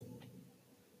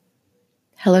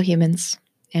Hello, humans,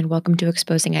 and welcome to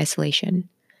Exposing Isolation.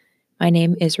 My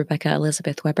name is Rebecca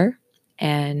Elizabeth Weber,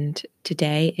 and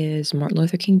today is Martin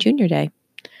Luther King Jr. Day.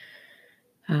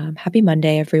 Happy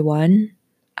Monday, everyone.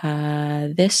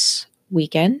 This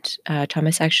weekend,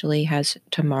 Thomas actually has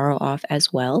tomorrow off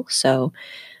as well, so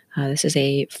this is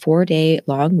a 4-day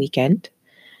long weekend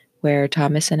where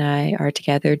Thomas and I are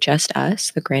together, just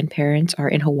us. The grandparents are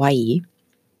in Hawaii.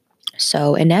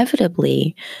 So,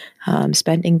 inevitably,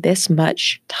 spending this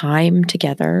much time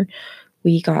together,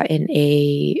 we got in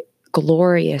a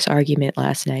glorious argument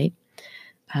last night.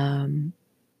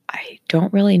 I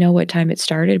don't really know what time it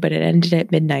started, but it ended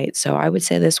at midnight. So, I would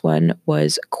say this one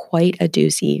was quite a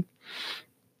doozy.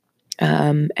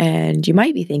 And you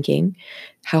might be thinking,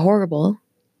 how horrible,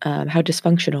 how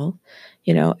dysfunctional.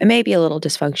 It may be a little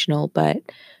dysfunctional, but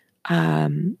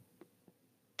um,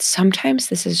 sometimes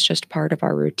this is just part of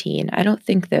our routine. I don't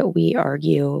think that we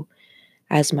argue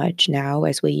as much now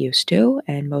as we used to,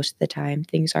 and most of the time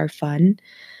things are fun.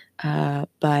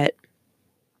 But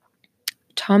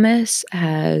Thomas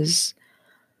has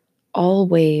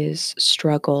always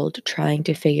struggled trying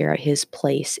to figure out his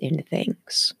place in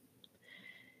things.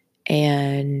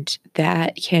 And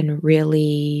that can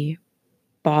really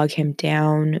bog him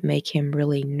down, make him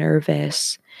really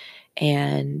nervous,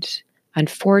 and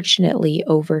unfortunately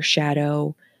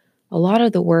overshadow a lot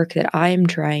of the work that I'm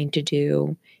trying to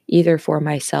do, either for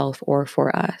myself or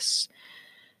for us.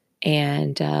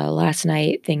 And last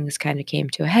night, things kind of came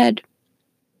to a head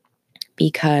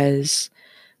because,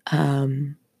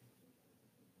 um,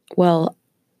 well,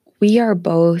 we are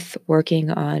both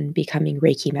working on becoming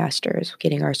Reiki masters,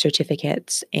 getting our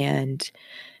certificates, and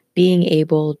being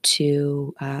able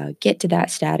to get to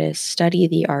that status, study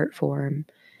the art form,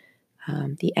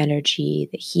 the energy,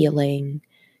 the healing,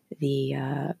 the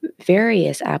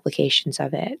various applications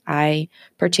of it. I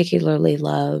particularly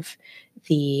love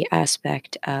the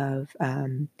aspect of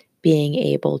being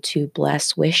able to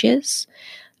bless wishes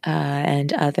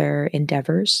and other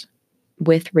endeavors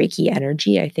with Reiki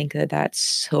energy. I think that that's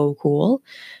so cool.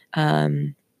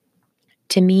 Um,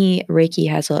 to me, Reiki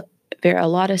has a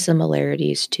lot of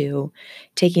similarities to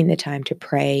taking the time to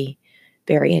pray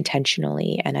very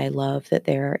intentionally, and I love that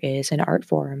there is an art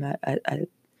form,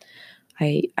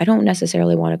 I don't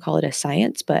necessarily want to call it a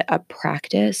science, but a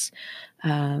practice,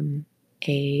 um,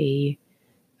 a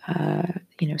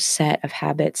set of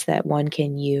habits that one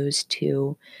can use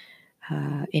to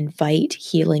invite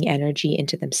healing energy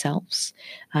into themselves.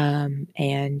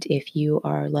 And if you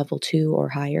are level 2 or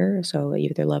higher, so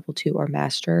either level 2 or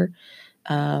master,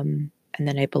 and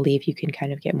then I believe you can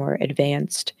kind of get more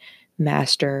advanced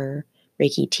master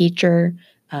Reiki teacher,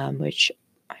 which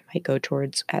I might go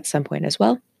towards at some point as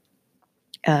well.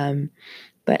 Um,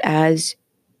 but as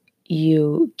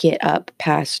you get up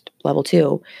past level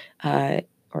 2,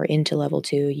 or into level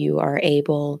 2, you are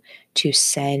able to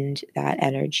send that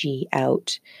energy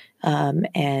out.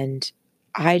 And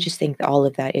I just think that all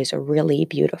of that is really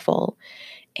beautiful.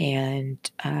 And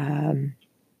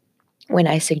when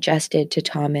I suggested to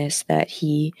Thomas that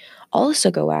he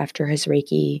also go after his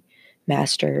Reiki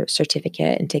master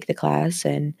certificate and take the class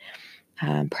and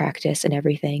practice and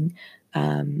everything,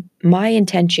 my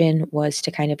intention was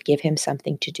to kind of give him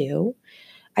something to do.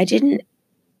 I didn't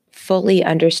fully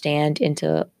understand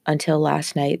until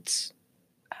last night's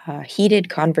heated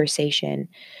conversation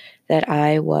that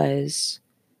I was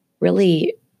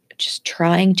really just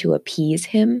trying to appease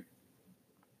him.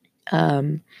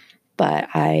 Um, but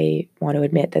I want to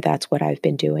admit that that's what I've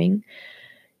been doing.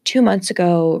 2 months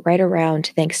ago, right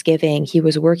around Thanksgiving, he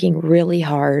was working really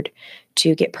hard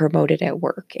to get promoted at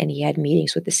work, and he had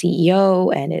meetings with the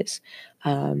CEO and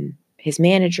his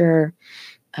manager,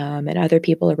 and other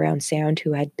people around Sound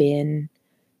who had been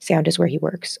Sound is where he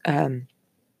works.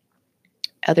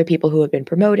 Other people who have been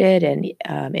promoted and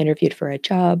interviewed for a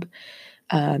job.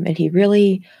 And he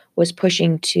really was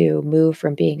pushing to move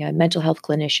from being a mental health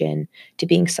clinician to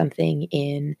being something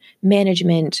in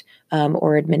management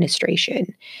or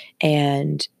administration.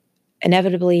 And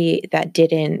inevitably, that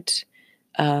didn't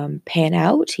pan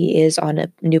out. He is on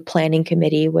a new planning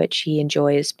committee, which he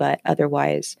enjoys, but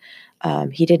otherwise,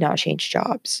 he did not change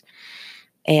jobs.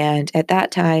 And at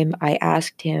that time, I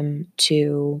asked him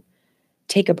to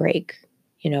take a break.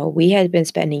 We had been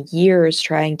spending years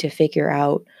trying to figure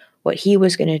out what he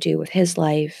was going to do with his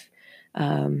life,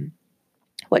 um,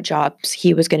 what jobs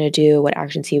he was going to do, what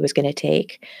actions he was going to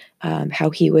take,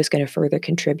 how he was going to further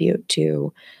contribute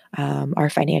to our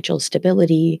financial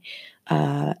stability,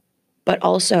 but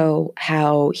also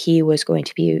how he was going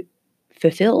to be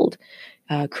fulfilled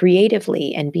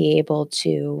creatively and be able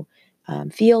to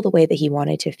feel the way that he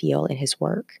wanted to feel in his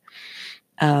work.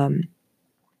 Um,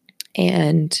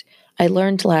 And I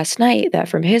learned last night that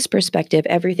from his perspective,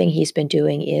 everything he's been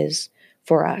doing is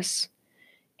for us.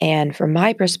 And from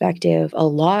my perspective, a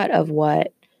lot of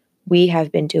what we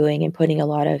have been doing and putting a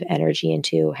lot of energy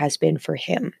into has been for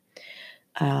him.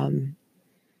 Um,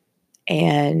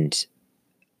 and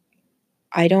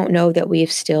I don't know that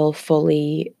we've still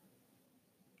fully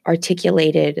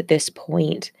articulated this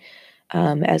point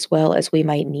as well as we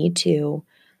might need to,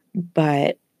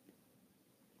 but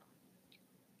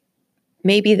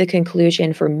maybe the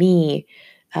conclusion for me,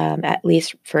 at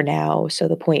least for now, so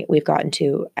the point we've gotten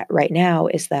to right now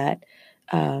is that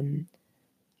um,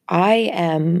 I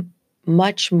am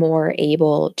much more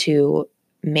able to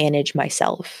manage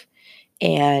myself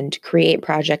and create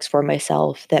projects for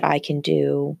myself that I can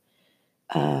do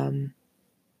um,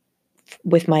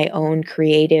 with my own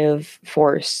creative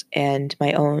force and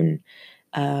my own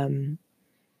um,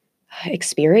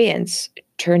 experience,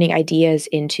 turning ideas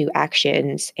into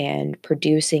actions and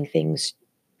producing things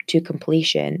to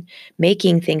completion,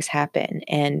 making things happen.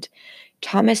 And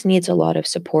Thomas needs a lot of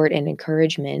support and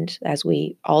encouragement, as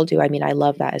we all do. I mean, I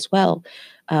love that as well.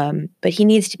 But he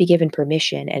needs to be given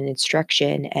permission and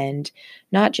instruction and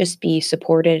not just be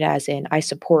supported, as in, I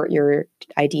support your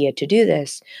idea to do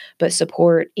this, but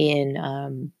support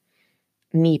in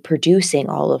me producing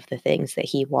all of the things that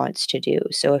he wants to do.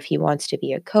 So if he wants to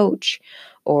be a coach,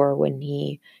 or when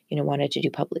he, wanted to do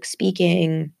public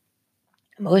speaking,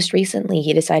 most recently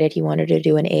he decided he wanted to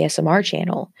do an ASMR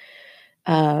channel.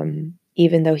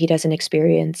 Even though he doesn't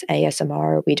experience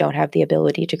ASMR, we don't have the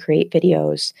ability to create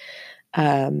videos.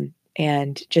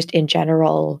 And just in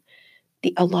general,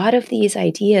 a lot of these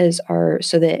ideas are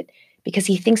so that because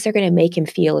he thinks they're going to make him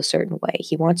feel a certain way.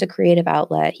 He wants a creative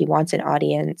outlet, he wants an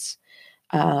audience.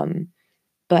 Um,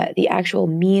 but the actual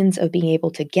means of being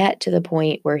able to get to the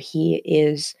point where he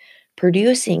is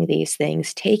producing these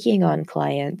things, taking on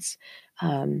clients,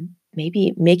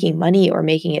 maybe making money or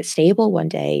making it stable one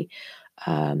day,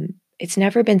 it's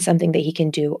never been something that he can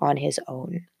do on his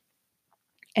own.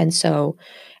 And so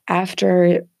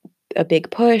after a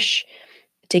big push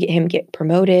to get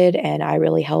promoted, and I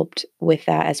really helped with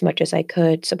that as much as I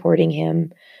could, supporting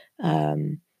him,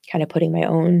 kind of putting my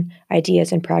own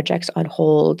ideas and projects on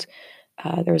hold.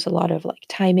 There was a lot of like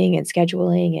timing and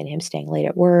scheduling, and him staying late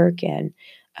at work, and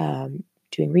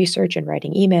doing research and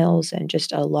writing emails, and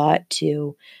just a lot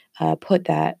to put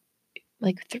that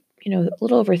a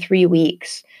little over 3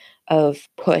 weeks of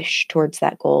push towards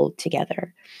that goal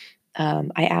together.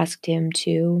 I asked him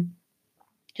to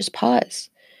just pause,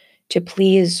 to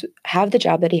please have the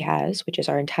job that he has, which is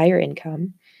our entire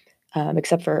income,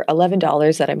 except for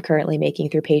 $11 that I'm currently making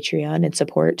through Patreon and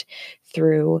support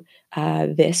through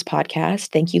this podcast.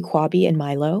 Thank you, Quabi and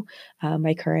Milo,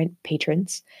 my current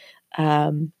patrons.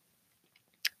 Um,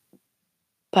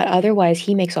 but otherwise,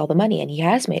 he makes all the money, and he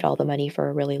has made all the money for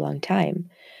a really long time.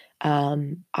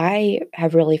 I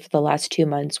have really, for the last 2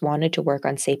 months, wanted to work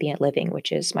on Sapient Living,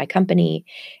 which is my company.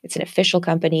 It's an official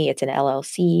company. It's an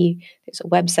LLC. There's a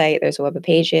website. There's a web of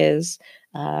pages.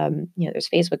 There's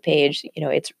a Facebook page.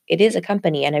 It is a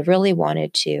company, and I really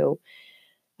wanted to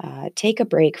take a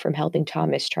break from helping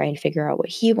Thomas try and figure out what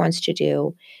he wants to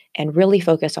do, and really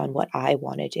focus on what I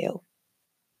want to do.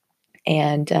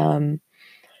 And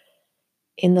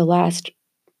in the last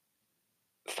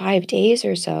 5 days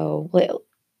or so,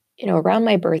 around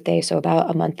my birthday, so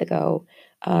about a month ago,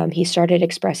 he started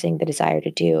expressing the desire to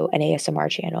do an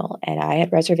ASMR channel. And I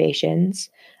had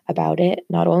reservations about it,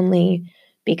 not only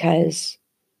because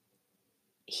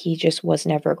he just was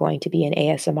never going to be an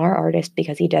ASMR artist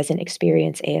because he doesn't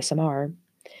experience ASMR.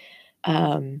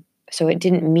 So it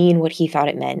didn't mean what he thought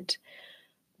it meant,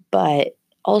 but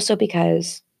also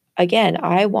because, again,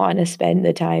 I want to spend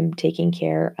the time taking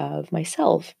care of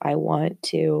myself. I want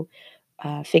to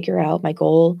figure out my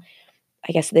goal.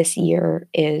 I guess this year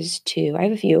is to, I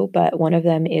have a few, but one of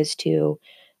them is to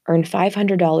earn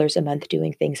 $500 a month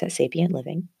doing things at Sapient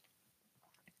Living.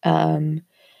 Um,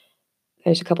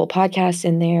 there's a couple podcasts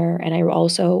in there, and I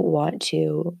also want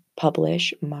to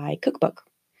publish my cookbook.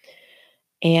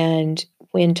 And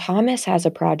when Thomas has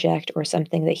a project or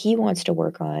something that he wants to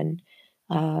work on,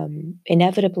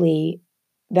 inevitably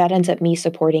that ends up me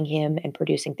supporting him and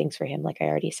producing things for him, like I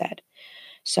already said.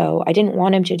 So I didn't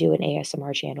want him to do an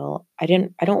ASMR channel. I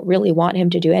don't really want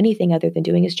him to do anything other than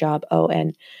doing his job. Oh,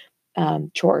 and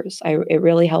chores. It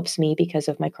really helps me because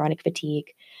of my chronic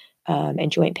fatigue,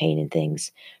 and joint pain and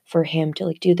things, for him to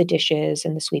like do the dishes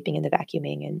and the sweeping and the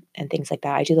vacuuming and things like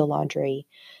that. I do the laundry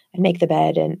and make the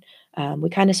bed, and we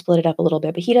kind of split it up a little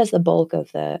bit, but he does the bulk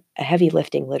of the heavy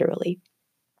lifting, literally.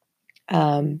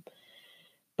 Um,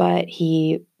 but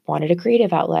he wanted a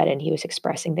creative outlet, and he was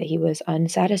expressing that he was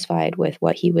unsatisfied with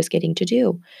what he was getting to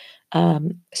do.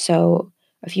 So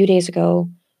a few days ago,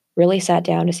 really sat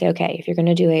down to say, okay, if you're going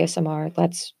to do ASMR,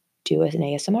 let's do an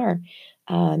ASMR.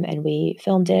 And we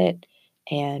filmed it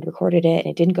and recorded it, and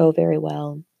it didn't go very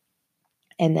well.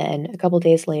 And then a couple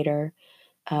days later,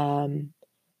 um,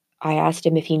 I asked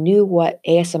him if he knew what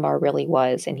ASMR really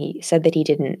was, and he said that he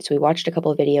didn't. So we watched a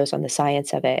couple of videos on the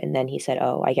science of it, and then he said,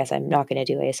 "Oh, I guess I'm not going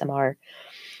to do ASMR.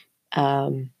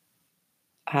 Um,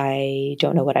 I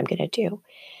don't know what I'm going to do."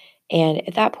 And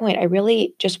at that point, I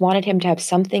really just wanted him to have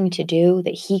something to do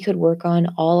that he could work on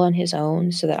all on his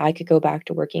own so that I could go back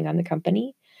to working on the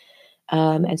company.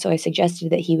 And so I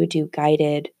suggested that he would do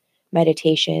guided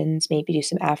meditations, maybe do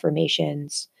some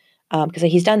affirmations, because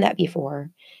he's done that before.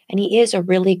 And he is a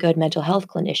really good mental health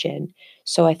clinician.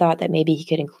 So I thought that maybe he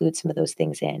could include some of those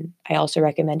things in. I also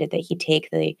recommended that he take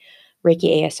the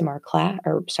Reiki ASMR class,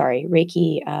 or sorry,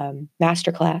 Reiki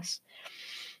master class,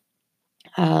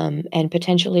 and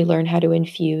potentially learn how to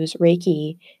infuse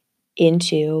Reiki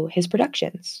into his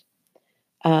productions.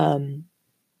 Um,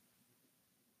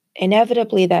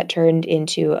 Inevitably, that turned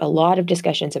into a lot of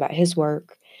discussions about his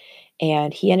work,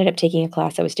 and he ended up taking a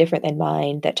class that was different than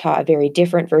mine, that taught a very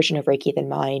different version of Reiki than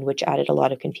mine, which added a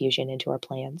lot of confusion into our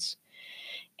plans.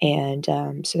 And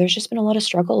so there's just been a lot of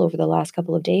struggle over the last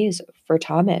couple of days for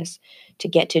Thomas to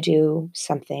get to do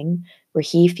something where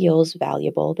he feels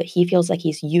valuable, that he feels like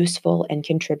he's useful and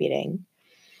contributing.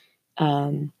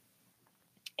 Um,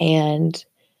 and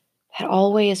that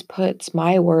always puts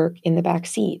my work in the back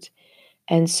seat.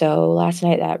 And so last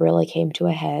night that really came to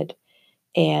a head.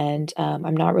 And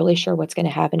I'm not really sure what's going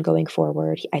to happen going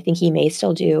forward. I think he may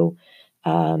still do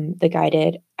the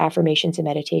guided affirmations and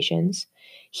meditations.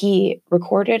 He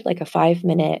recorded like a 5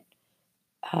 minute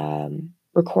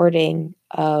recording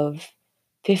of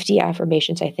 50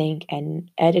 affirmations, I think, and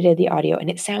edited the audio. And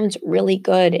it sounds really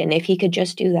good. And if he could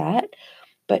just do that,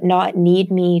 but not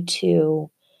need me to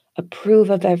approve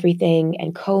of everything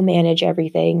and co manage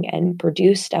everything and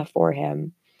produce stuff for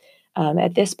him,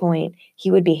 at this point, he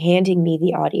would be handing me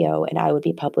the audio and I would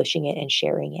be publishing it and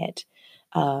sharing it.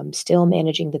 Still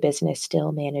managing the business,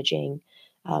 still managing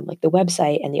like the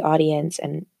website and the audience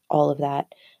and all of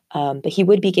that. But he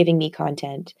would be giving me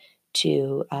content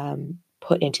to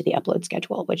put into the upload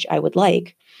schedule, which I would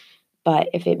like. But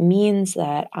if it means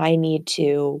that I need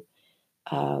to,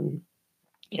 um,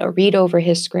 read over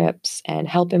his scripts and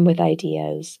help him with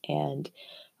ideas and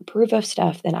approve of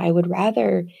stuff, then I would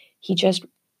rather he just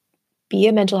be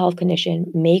a mental health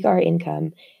clinician, make our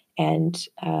income, and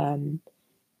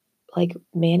like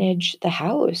manage the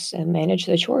house and manage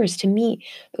the chores. To me,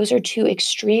 those are two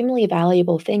extremely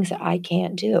valuable things that I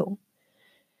can't do.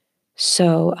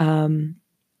 So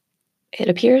it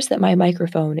appears that my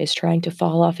microphone is trying to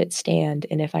fall off its stand,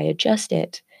 and if I adjust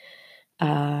it,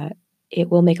 uh, it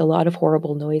will make a lot of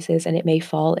horrible noises and it may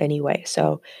fall anyway.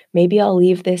 So maybe I'll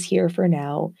leave this here for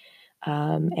now,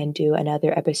 and do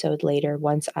another episode later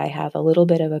once I have a little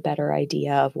bit of a better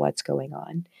idea of what's going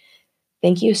on.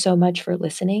 Thank you so much for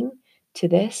listening to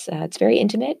this. It's very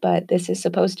intimate, but this is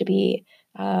supposed to be,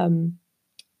 um,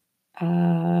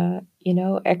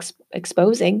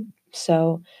 exposing.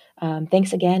 So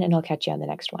thanks again, and I'll catch you on the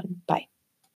next one. Bye.